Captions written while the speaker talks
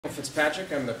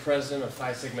Fitzpatrick. I'm the president of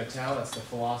Phi Sigma Tau. That's the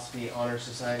Philosophy Honor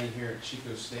Society here at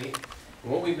Chico State.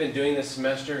 And what we've been doing this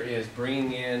semester is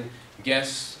bringing in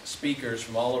guest speakers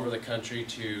from all over the country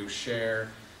to share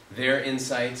their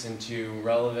insights into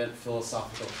relevant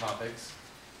philosophical topics.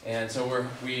 And so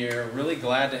we are really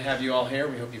glad to have you all here.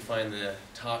 We hope you find the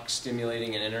talk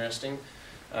stimulating and interesting.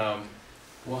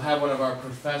 We'll have one of our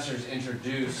professors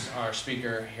introduce our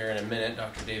speaker here in a minute,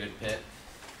 Dr. David Pitt.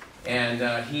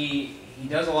 And he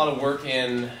does a lot of work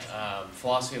in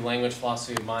philosophy of language,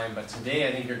 philosophy of mind, but today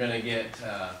I think you're going to get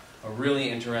a really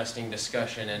interesting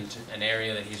discussion into an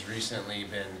area that he's recently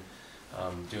been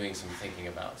doing some thinking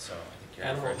about. So I think you're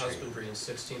Animal husbandry in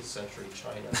 16th century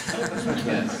China.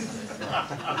 Yes.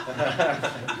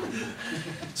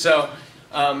 So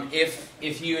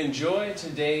if you enjoy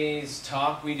today's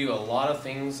talk, we do a lot of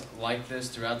things like this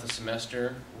throughout the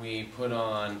semester. We put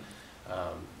on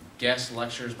guest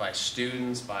lectures by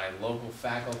students, by local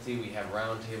faculty. We have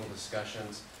roundtable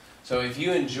discussions. So if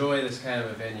you enjoy this kind of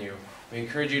a venue, we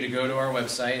encourage you to go to our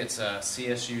website. It's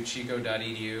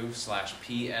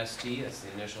csuchico.edu/PST. That's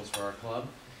the initials for our club.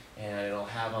 And it'll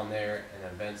have on there an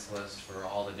events list for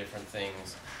all the different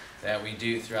things that we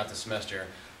do throughout the semester.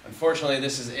 Unfortunately,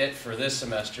 this is it for this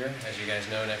semester. As you guys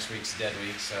know, next week's dead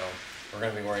week, so we're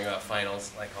going to be worrying about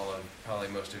finals like probably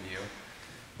most of you.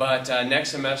 But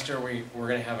next semester, we're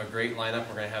going to have a great lineup.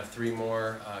 We're going to have 3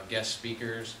 more guest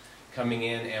speakers coming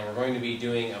in, and we're going to be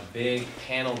doing a big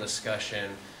panel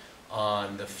discussion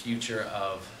on the future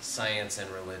of science and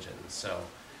religion. So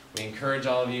we encourage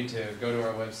all of you to go to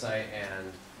our website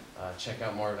and check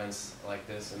out more events like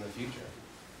this in the future.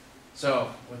 So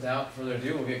without further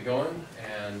ado, we'll get going.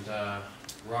 And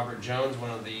Robert Jones, one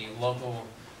of the local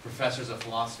professors of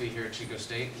philosophy here at Chico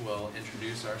State, will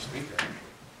introduce our speaker.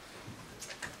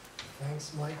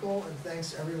 Thanks, Michael, and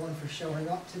thanks everyone for showing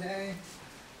up today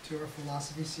to our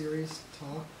philosophy series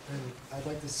talk. And I'd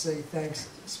like to say thanks,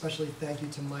 especially thank you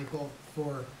to Michael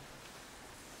for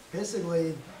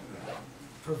basically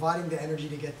providing the energy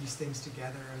to get these things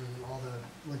together and all the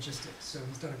logistics. So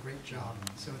he's done a great job.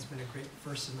 So it's been a great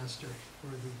first semester for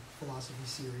the philosophy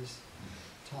series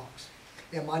talks.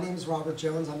 Yeah, my name is Robert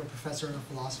Jones. I'm a professor in the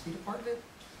philosophy department.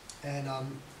 And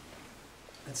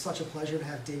it's such a pleasure to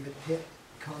have David Pitt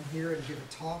come here and give a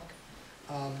talk.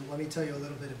 Let me tell you a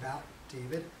little bit about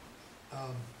David.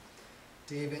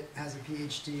 David has a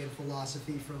PhD in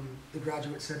philosophy from the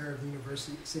Graduate Center of the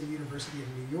City University of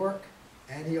New York,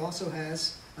 and he also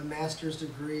has a master's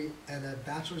degree and a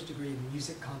bachelor's degree in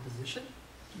music composition.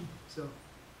 So,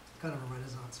 kind of a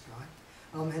Renaissance guy.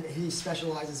 And he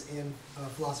specializes in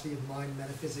philosophy of mind,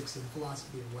 metaphysics, and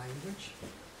philosophy of language.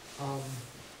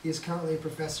 He is currently a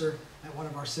professor at one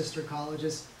of our sister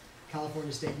colleges,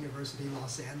 California State University,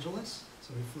 Los Angeles.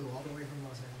 So he flew all the way from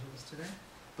Los Angeles today.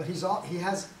 But he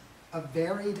has a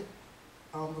varied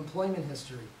employment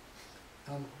history.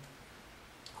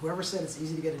 Whoever said it's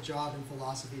easy to get a job in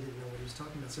philosophy didn't know what he was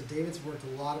talking about. So David's worked a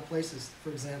lot of places.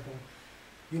 For example,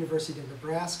 University of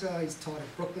Nebraska. He's taught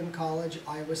at Brooklyn College,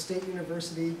 Iowa State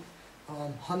University,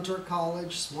 Hunter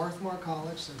College, Swarthmore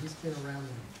College. So he's been around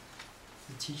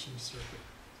the teaching circuit.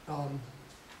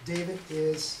 David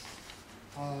is...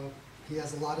 he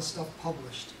has a lot of stuff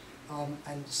published,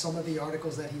 and some of the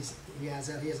articles that he has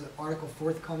an article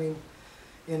forthcoming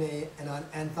in an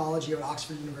anthology at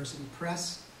Oxford University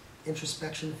Press,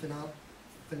 Introspection,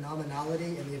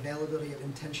 Phenomenality, and the Availability of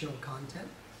Intentional Content,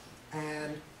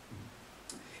 and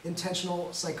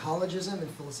Intentional Psychologism and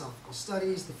Philosophical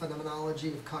Studies, the Phenomenology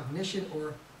of Cognition,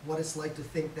 or What It's Like to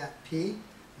Think That P.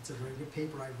 It's a very good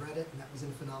paper. I read it, and that was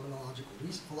in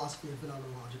Philosophy and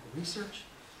Phenomenological Research.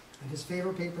 And his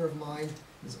favorite paper of mine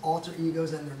is Alter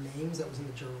Egos and Their Names. That was in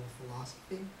the Journal of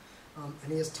Philosophy.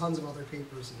 And he has tons of other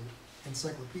papers and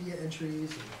encyclopedia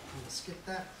entries, and I'm going to skip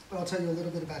that. But I'll tell you a little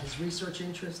bit about his research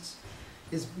interests.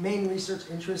 His main research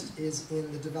interest is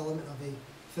in the development of a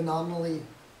phenomenally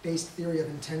based theory of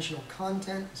intentional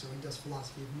content. So he does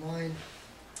philosophy of mind,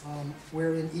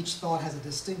 wherein each thought has a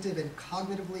distinctive and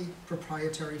cognitively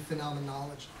proprietary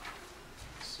phenomenology.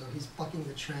 So he's bucking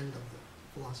the trend of the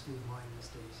philosophy of mind these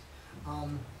days.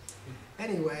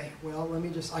 Anyway, well,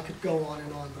 I could go on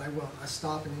and on, but I won't. I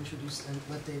stop and introduce and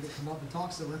let David come up and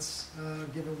talk. So let's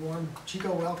give a warm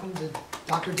Chico welcome to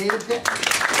Dr. David Pitt.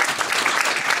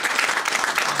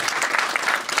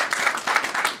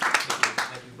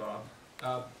 Thank you, Bob.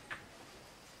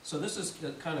 So this is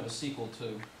kind of a sequel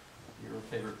to your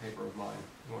favorite paper of mine,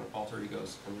 Alter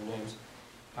Egos and Their Names.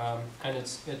 And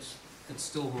it's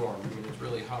still warm. I mean, it's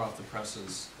really hot off the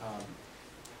presses.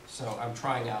 So I'm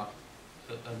trying out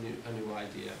a new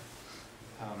idea.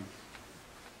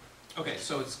 Okay,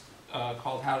 so it's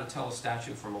called How to Tell a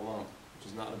Statue from a Lump, which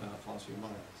is not about philosophy of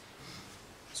mind.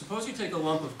 Suppose you take a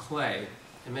lump of clay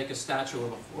and make a statue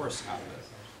of a horse out of it.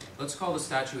 Let's call the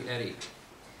statue Eddie.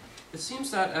 It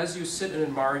seems that as you sit and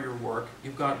admire your work,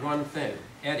 you've got one thing,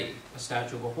 Eddie, a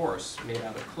statue of a horse made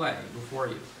out of clay, before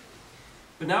you.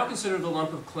 But now consider the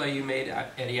lump of clay you made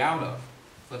Eddie out of.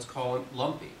 Let's call it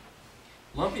Lumpy.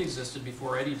 Lumpy existed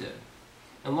before Eddie did.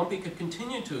 And Lumpy could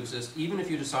continue to exist even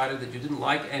if you decided that you didn't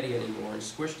like Eddie anymore and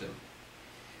squished him.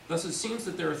 Thus it seems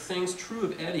that there are things true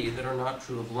of Eddie that are not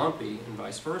true of Lumpy, and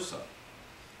vice versa.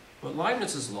 But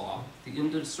Leibniz's law, the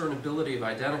indiscernibility of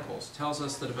identicals, tells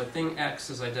us that if a thing X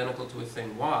is identical to a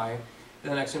thing Y,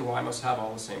 then X and Y must have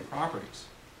all the same properties.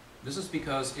 This is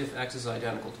because if X is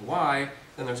identical to Y,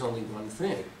 then there's only one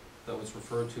thing, though it's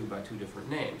referred to by two different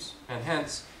names. And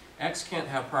hence, X can't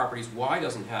have properties Y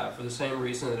doesn't have for the same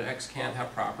reason that X can't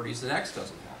have properties that X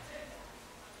doesn't have.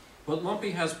 But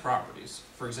Lumpy has properties.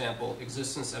 For example,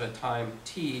 existence at a time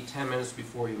t 10 minutes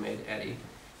before you made Eddie,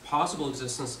 possible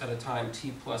existence at a time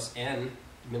t plus n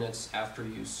minutes after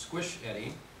you squish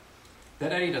Eddie,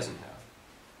 that Eddie doesn't have.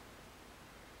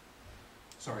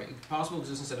 Sorry, possible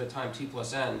existence at a time t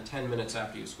plus n 10 minutes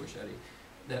after you squish Eddie,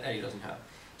 that Eddie doesn't have.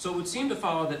 So it would seem to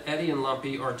follow that Eddie and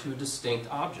Lumpy are two distinct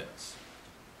objects.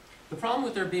 The problem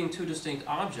with there being two distinct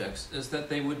objects is that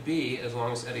they would be, as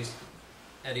long as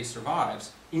Eddie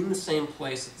survives, in the same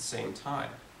place at the same time.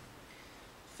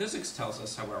 Physics tells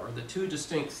us, however, that two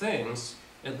distinct things,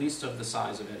 at least of the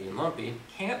size of Eddie and Lumpy,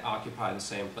 can't occupy the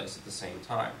same place at the same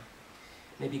time.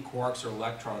 Maybe quarks or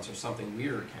electrons or something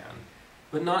weirder can,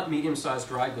 but not medium-sized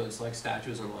dry goods like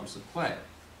statues and lumps of clay.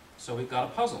 So we've got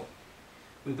a puzzle.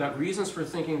 We've got reasons for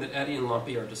thinking that Eddie and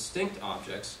Lumpy are distinct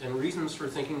objects, and reasons for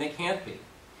thinking they can't be.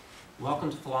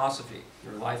 Welcome to philosophy.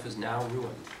 Your life is now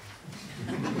ruined.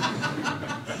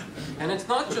 And it's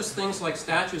not just things like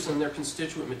statues and their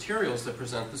constituent materials that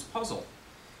present this puzzle.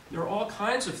 There are all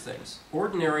kinds of things,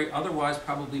 ordinary, otherwise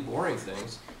probably boring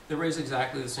things, that raise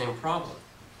exactly the same problem.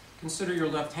 Consider your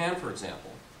left hand, for example.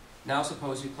 Now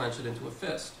suppose you clench it into a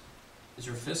fist. Is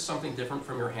your fist something different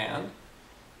from your hand?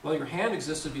 Well, your hand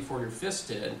existed before your fist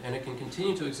did, and it can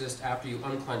continue to exist after you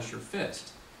unclench your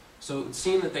fist. So it would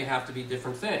seem that they have to be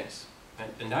different things.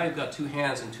 And now you've got two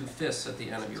hands and two fists at the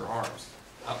end of your arms.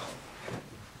 Uh-oh.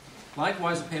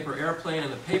 Likewise, a paper airplane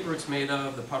and the paper it's made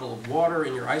of, the puddle of water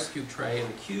in your ice cube tray, and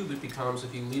the cube it becomes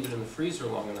if you leave it in the freezer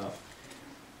long enough,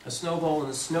 a snowball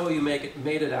and the snow you made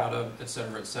it out of,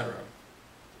 etc., etc.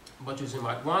 Much as you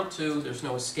might want to, there's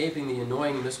no escaping the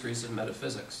annoying mysteries of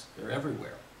metaphysics. They're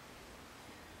everywhere.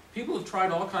 People have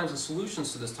tried all kinds of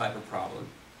solutions to this type of problem,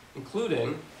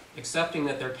 including accepting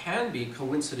that there can be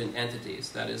coincident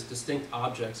entities, that is, distinct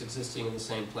objects existing in the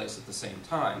same place at the same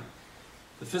time.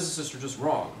 The physicists are just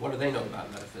wrong. What do they know about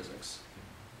metaphysics?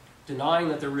 Denying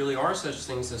that there really are such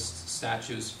things as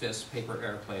statues, fists, paper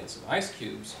airplanes, and ice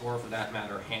cubes, or for that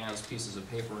matter, hands, pieces of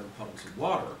paper, and puddles of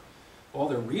water. All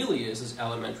there really is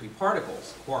elementary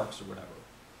particles, quarks or whatever.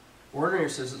 Ordinary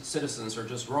citizens are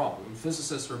just wrong, and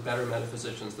physicists are better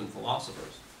metaphysicians than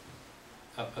philosophers.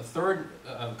 A third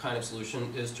kind of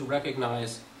solution is to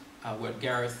recognize what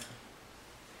Gareth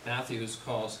Matthews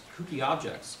calls kooky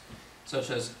objects, such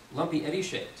as lumpy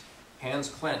Eddie-shaped, hands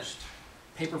clenched,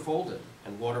 paper folded,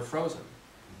 and water frozen.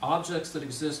 Objects that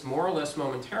exist more or less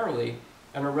momentarily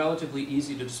and are relatively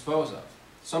easy to dispose of.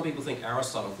 Some people think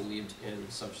Aristotle believed in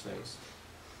such things.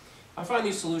 I find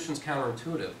these solutions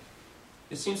counterintuitive.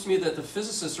 It seems to me that the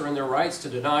physicists are in their rights to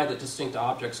deny that distinct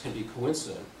objects can be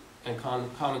coincident, and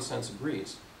common sense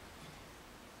agrees.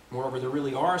 Moreover, there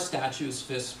really are statues,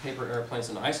 fists, paper airplanes,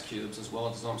 and ice cubes, as well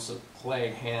as lumps of clay,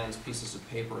 hands, pieces of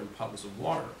paper, and puddles of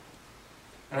water.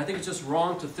 And I think it's just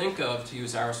wrong to think of, to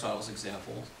use Aristotle's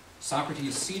example,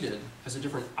 Socrates seated as a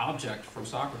different object from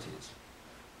Socrates.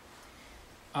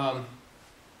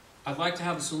 I'd like to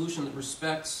have a solution that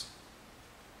respects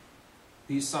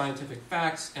these scientific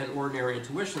facts and ordinary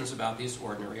intuitions about these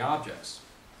ordinary objects.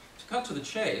 To cut to the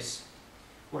chase,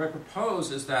 what I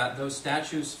propose is that those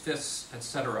statues, fists,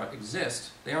 etc.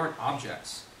 exist. They aren't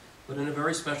objects, but in a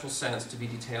very special sense, to be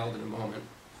detailed in a moment,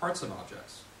 parts of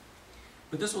objects.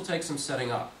 But this will take some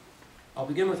setting up. I'll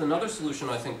begin with another solution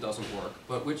I think doesn't work,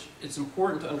 but which it's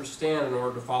important to understand in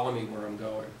order to follow me where I'm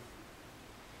going.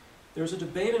 There's a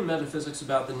debate in metaphysics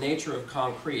about the nature of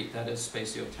concrete, that is,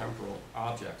 spatiotemporal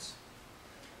objects.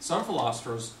 Some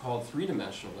philosophers, called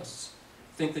three-dimensionalists,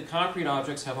 think that concrete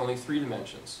objects have only three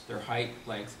dimensions, their height,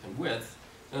 length, and width,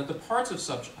 and that the parts of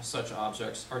such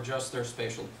objects are just their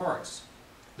spatial parts,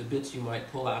 the bits you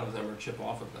might pull out of them or chip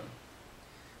off of them.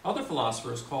 Other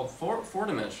philosophers, called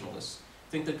four-dimensionalists,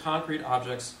 think that concrete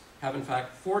objects have in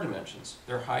fact four dimensions,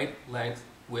 their height, length,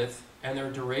 width, and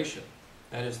their duration,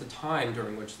 that is, the time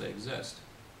during which they exist.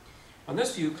 On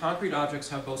this view, concrete objects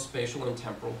have both spatial and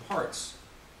temporal parts.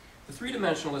 The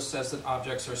three-dimensionalist says that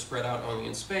objects are spread out only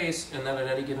in space, and that at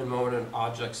any given moment of an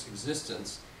object's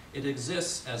existence, it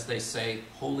exists, as they say,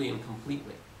 wholly and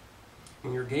completely.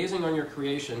 When you're gazing on your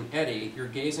creation, Eddie, you're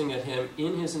gazing at him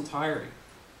in his entirety,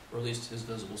 or at least his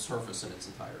visible surface in its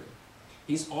entirety.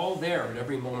 He's all there at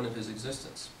every moment of his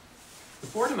existence. The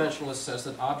four-dimensionalist says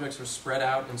that objects are spread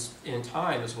out in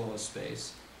time as well as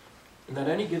space, and that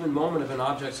any given moment of an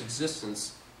object's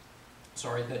existence,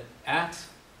 that at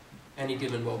any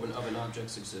given moment of an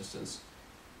object's existence,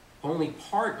 only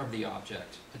part of the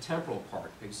object, a temporal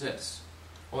part, exists.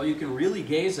 All you can really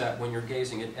gaze at when you're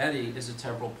gazing at Eddie is a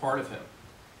temporal part of him.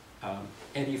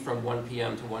 Eddie from 1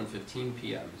 p.m. to 1:15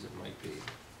 p.m., as it might be.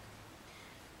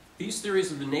 These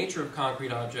theories of the nature of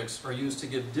concrete objects are used to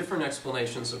give different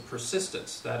explanations of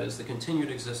persistence, that is, the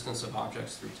continued existence of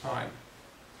objects through time.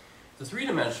 The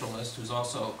three-dimensionalist, who's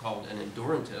also called an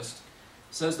endurantist,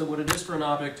 says that what it is for an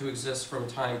object to exist from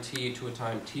time t to a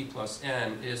time t plus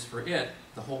n is for it,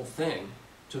 the whole thing,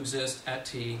 to exist at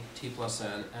t, t plus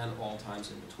n, and all times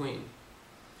in between.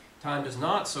 Time does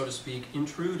not, so to speak,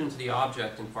 intrude into the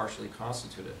object and partially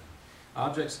constitute it.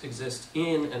 Objects exist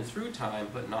in and through time,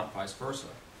 but not vice versa.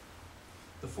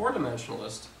 The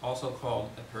four-dimensionalist, also called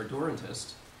a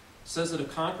perdurantist, says that a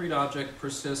concrete object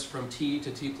persists from t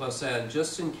to t plus n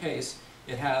just in case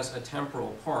it has a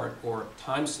temporal part, or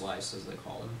time slice, as they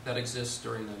call them, that exists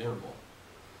during that interval.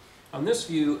 On this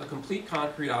view, a complete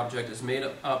concrete object is made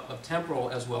up of temporal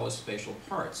as well as spatial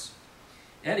parts.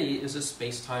 Eddie is a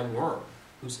space-time worm,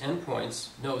 whose endpoints,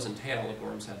 nose and tail, if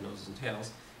worms had noses and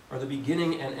tails, are the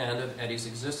beginning and end of Eddie's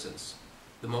existence,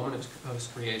 the moment of his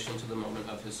creation to the moment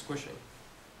of his squishing.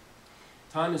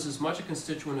 Time is as much a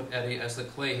constituent of Eddie as the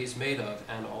clay he's made of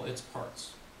and all its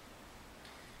parts.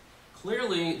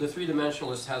 Clearly, the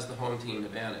three-dimensionalist has the home team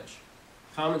advantage.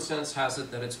 Common sense has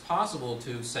it that it's possible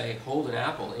to, say, hold an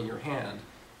apple in your hand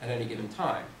at any given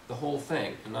time, the whole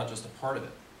thing, and not just a part of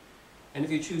it. And if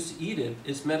you choose to eat it,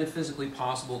 it's metaphysically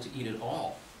possible to eat it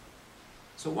all.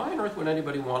 So why on earth would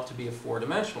anybody want to be a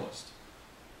four-dimensionalist?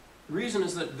 The reason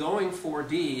is that going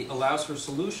 4D allows for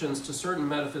solutions to certain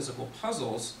metaphysical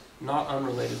puzzles, not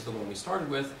unrelated to the one we started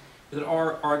with, that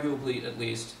are, arguably at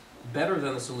least, better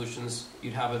than the solutions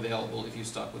you'd have available if you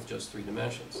stuck with just 3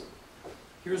 dimensions.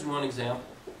 Here's one example.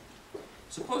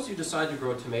 Suppose you decide to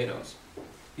grow tomatoes.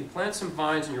 You plant some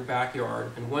vines in your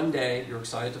backyard, and one day you're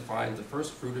excited to find the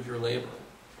first fruit of your labor.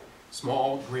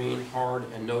 Small, green, hard,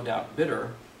 and no doubt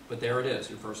bitter, but there it is,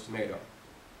 your first tomato.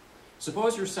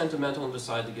 Suppose you're sentimental and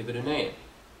decide to give it a name.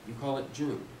 You call it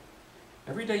June.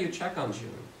 Every day you check on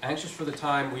June, anxious for the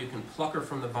time where you can pluck her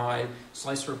from the vine,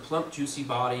 slice her plump, juicy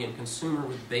body, and consume her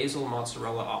with basil,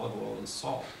 mozzarella, olive oil, and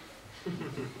salt.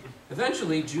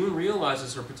 Eventually, June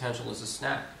realizes her potential as a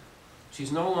snack.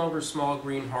 She's no longer small,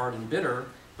 green, hard, and bitter,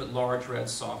 but large, red,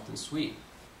 soft, and sweet.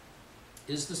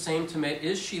 Is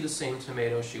she the same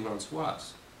tomato she once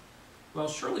was? Well,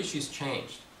 surely she's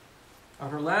changed. On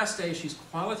her last day, she's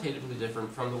qualitatively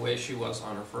different from the way she was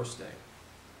on her first day.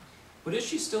 But is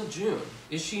she still June?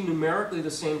 Is she numerically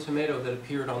the same tomato that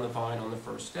appeared on the vine on the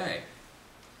first day?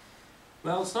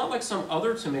 Well, it's not like some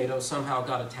other tomato somehow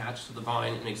got attached to the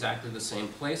vine in exactly the same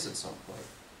place at some point.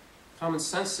 Common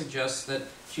sense suggests that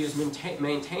she has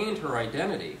maintained her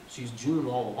identity, she's June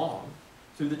all along,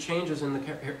 through the changes in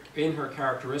her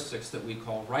characteristics that we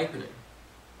call ripening.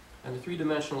 And the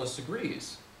three-dimensionalist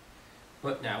agrees.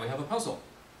 But now we have a puzzle.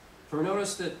 For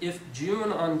notice that if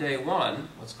June on day 1,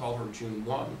 let's call her June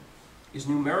 1, is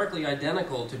numerically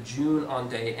identical to June on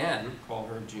day n, call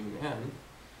her June n,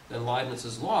 then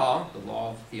Leibniz's law, the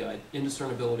law of the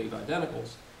indiscernibility of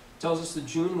identicals, tells us that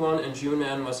June 1 and June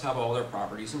n must have all their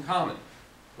properties in common.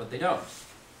 But they don't.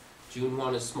 June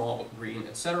 1 is small, green,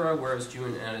 etc., whereas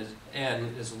June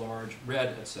n is large,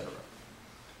 red, etc.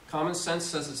 Common sense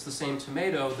says it's the same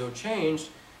tomato, though changed,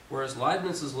 whereas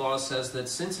Leibniz's law says that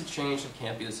since it changed, it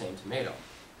can't be the same tomato.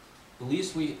 The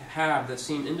least we have that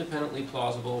seem independently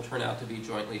plausible turn out to be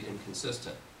jointly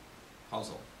inconsistent.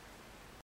 Puzzle.